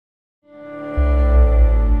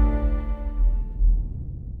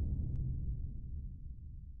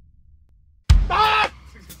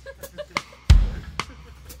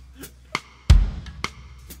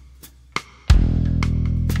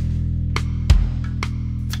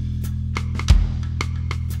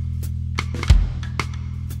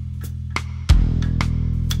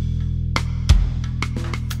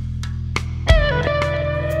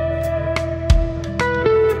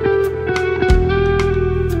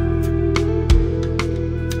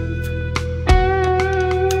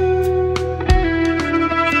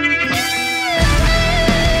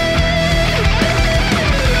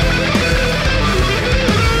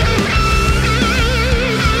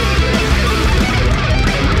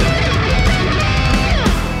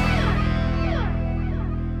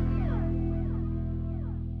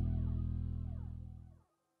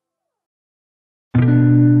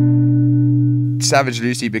Savage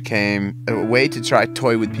Lucy became a way to try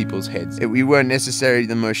toy with people's heads. We weren't necessarily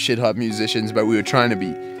the most shit-hot musicians, but we were trying to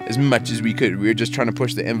be as much as we could. We were just trying to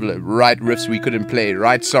push the envelope, write riffs we couldn't play,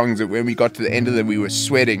 write songs that when we got to the end of them we were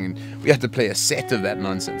sweating, and we had to play a set of that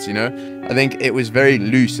nonsense, you know? I think it was very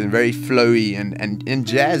loose and very flowy and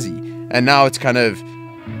jazzy. And now it's kind of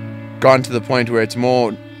gone to the point where it's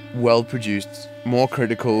more well-produced, more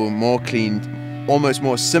critical, more clean, almost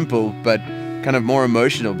more simple, but kind of more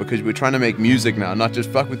emotional, because we're trying to make music now, not just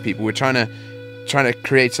fuck with people. We're trying to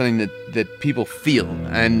create something that people feel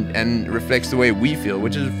and reflects the way we feel,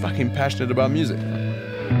 which is fucking passionate about music.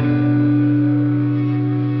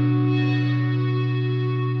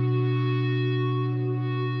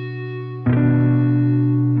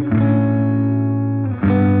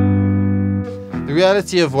 The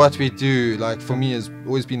reality of what we do, like for me, has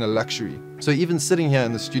always been a luxury. So even sitting here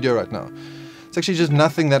in the studio right now, it's actually just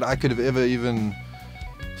nothing that I could have ever even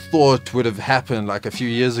thought would have happened like a few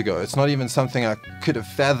years ago. It's not even something I could have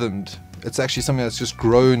fathomed. It's actually something that's just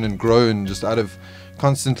grown and grown just out of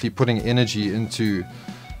constantly putting energy into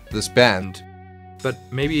this band. But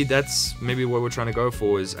maybe that's what we're trying to go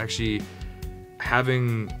for, is actually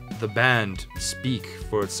having the band speak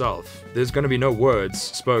for itself. There's going to be no words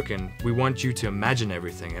spoken. We want you to imagine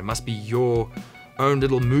everything. It must be your own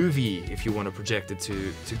little movie if you want to project it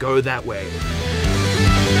to go that way.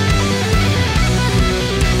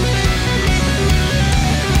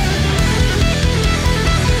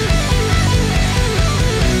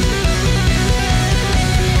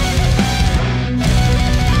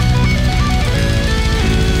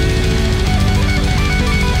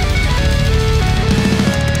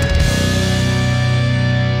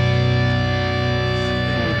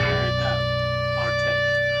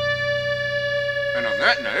 And on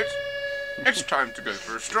that note, it's time to go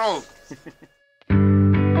for a stroll.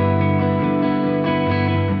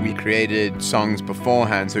 We created songs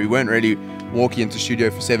beforehand, so we weren't really walking into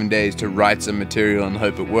studio for 7 days to write some material and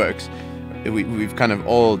hope it works. We've kind of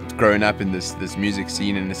all grown up in this music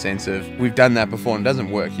scene in the sense of we've done that before and it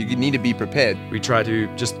doesn't work. You need to be prepared. We try to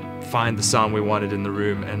just find the sound we wanted in the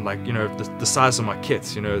room, and like, you know, the size of my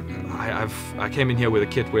kits, you know, I came in here with a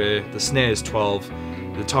kit where the snare is 12,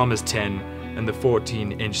 the tom is 10, and the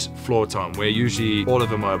 14-inch floor tom, where usually all of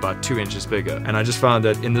them are about 2 inches bigger. And I just found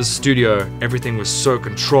that in this studio, everything was so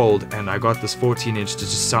controlled, and I got this 14-inch to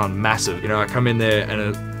just sound massive. You know, I come in there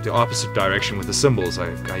and the opposite direction with the cymbals.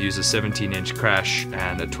 I use a 17-inch crash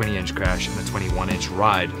and a 20-inch crash and a 21-inch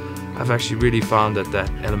ride. I've actually really found that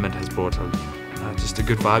that element has brought just a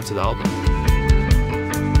good vibe to the album.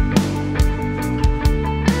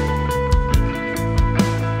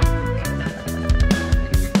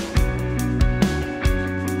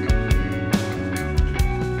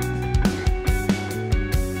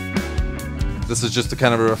 This is just a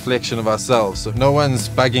kind of a reflection of ourselves. So no one's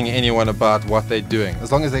bugging anyone about what they're doing. As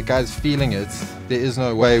long as that guy's feeling it, there is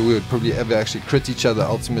no way we would probably ever actually crit each other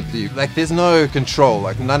ultimately. Like, there's no control.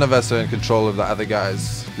 Like, none of us are in control of the other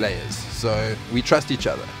guy's layers. So we trust each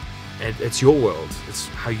other. It's your world. It's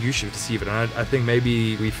how you should perceive it. And I think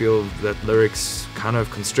maybe we feel that lyrics kind of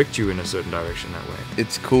constrict you in a certain direction that way.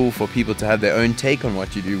 It's cool for people to have their own take on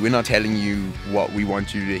what you do. We're not telling you what we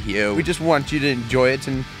want you to hear. We just want you to enjoy it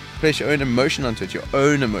and place your own emotion onto it, your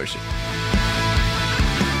own emotion.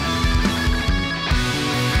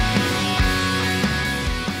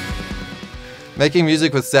 Making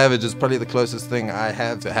music with Savage is probably the closest thing I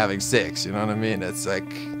have to having sex, you know what I mean? It's like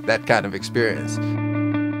that kind of experience.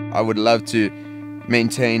 I would love to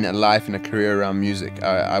maintain a life and a career around music.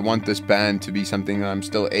 I want this band to be something that I'm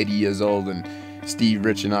still 80 years old and Steve,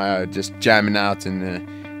 Rich and I are just jamming out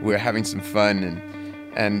and we're having some fun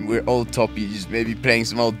and we're old toppies, maybe playing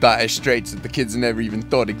some old Dire Straits that the kids never even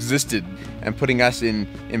thought existed, and putting us in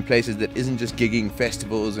places that isn't just gigging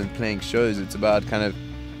festivals and playing shows. It's about kind of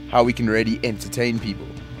how we can really entertain people.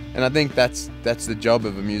 And I think that's the job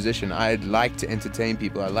of a musician. I'd like to entertain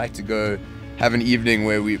people. I'd like to go have an evening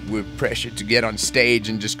where we're pressured to get on stage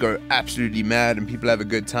and just go absolutely mad and people have a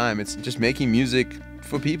good time. It's just making music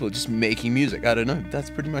for people, just making music. I don't know, that's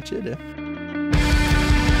pretty much it, yeah.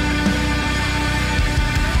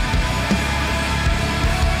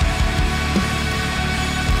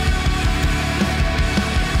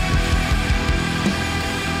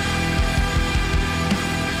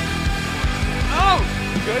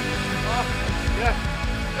 Good? Oh, yeah.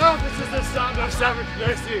 Oh, this is the sound of Savage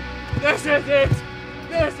Lucy. This is it!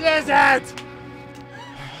 This is it!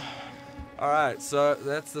 Alright, so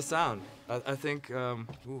that's the sound. I think,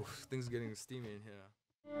 things are getting steamy in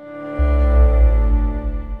here.